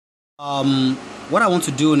What I want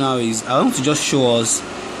to do now is I want to just show us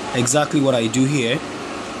exactly what I do here.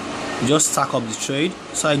 Just stack up the trade.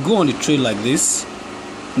 So I go on the trade like this,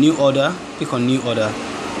 new order, click on new order,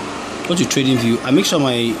 go to trading view. I make sure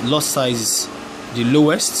my lot size is the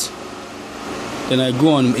lowest, then I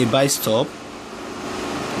go on a buy stop,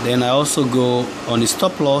 then I also go on the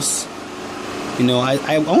stop loss.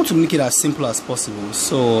 I want to make it as simple as possible,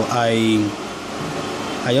 so I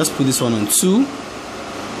just put this one on 2.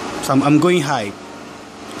 So I'm going high,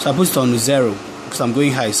 so I put it on 0 because I'm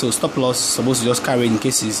going high. So stop loss is supposed to just carry in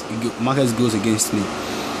case market goes against me.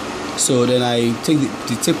 So then I take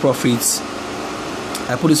the take profits.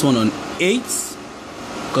 I put this one on 8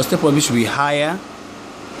 because take profit should be higher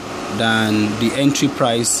than the entry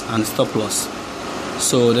price and stop loss.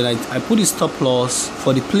 So then I put the stop loss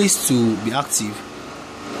for the place to be active.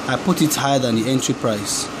 I put it higher than the entry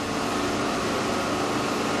price.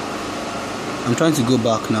 I'm trying to go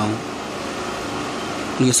back now.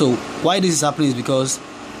 Okay, so why this is happening is because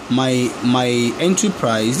my entry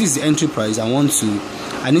price, this is the entry price. I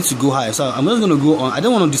need to go higher, so I'm just going to go on. I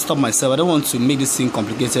don't want to disturb myself. I don't want to make this thing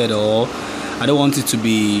complicated, or I don't want it to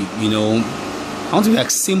be, I want to be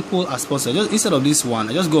as simple as possible. Just instead of this one,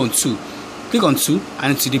 I just go on 2, click on 2,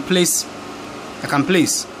 and to the place I can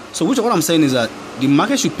place. So what I'm saying is that the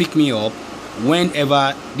market should pick me up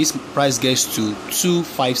whenever this price gets to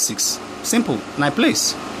 256. Simple, and I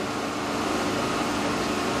place.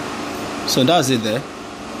 So that's it there.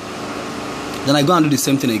 Then I go and do the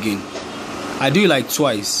same thing again. I do it like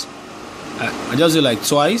twice. I just do it like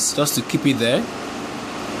twice just to keep it there.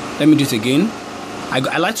 Let me do it again.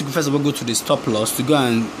 I like to first of all go to the stop loss, to go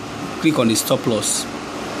and click on the stop loss.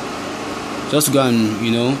 Just to go and,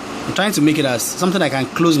 I'm trying to make it as something I can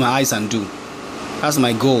close my eyes and do. That's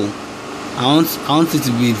my goal. I want it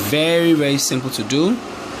to be very, very simple to do.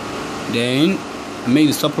 Then I make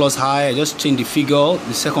the stop loss high. I just change the figure,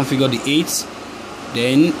 the second figure, the 8.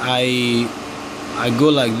 Then I go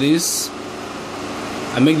like this.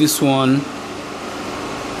 I make this one.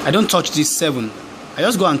 I don't touch this 7. I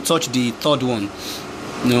just go and touch the third one.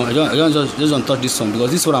 I don't just touch this one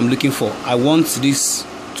because this is what I'm looking for. I want this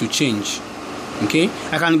to change. Okay,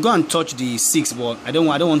 I can go and touch the 6, but I don't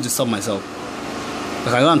want to disturb myself.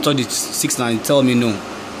 If I go and touch the 6 now and tell me no,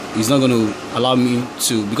 it's not going to allow me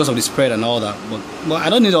to, because of the spread and all that. But I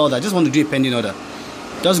don't need all that. I just want to do a pending order.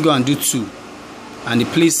 Just go and do 2, and the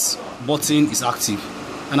place button is active,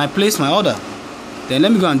 and I place my order. Then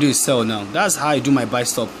let me go and do a sell now. That's how I do my buy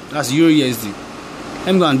stop. That's Euro USD.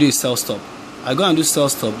 Let me go and do a sell stop. I go and do sell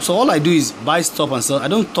stop. So all I do is buy stop and sell. I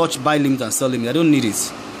don't touch buy limit and sell limit. I don't need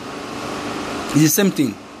it. It's the same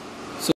thing.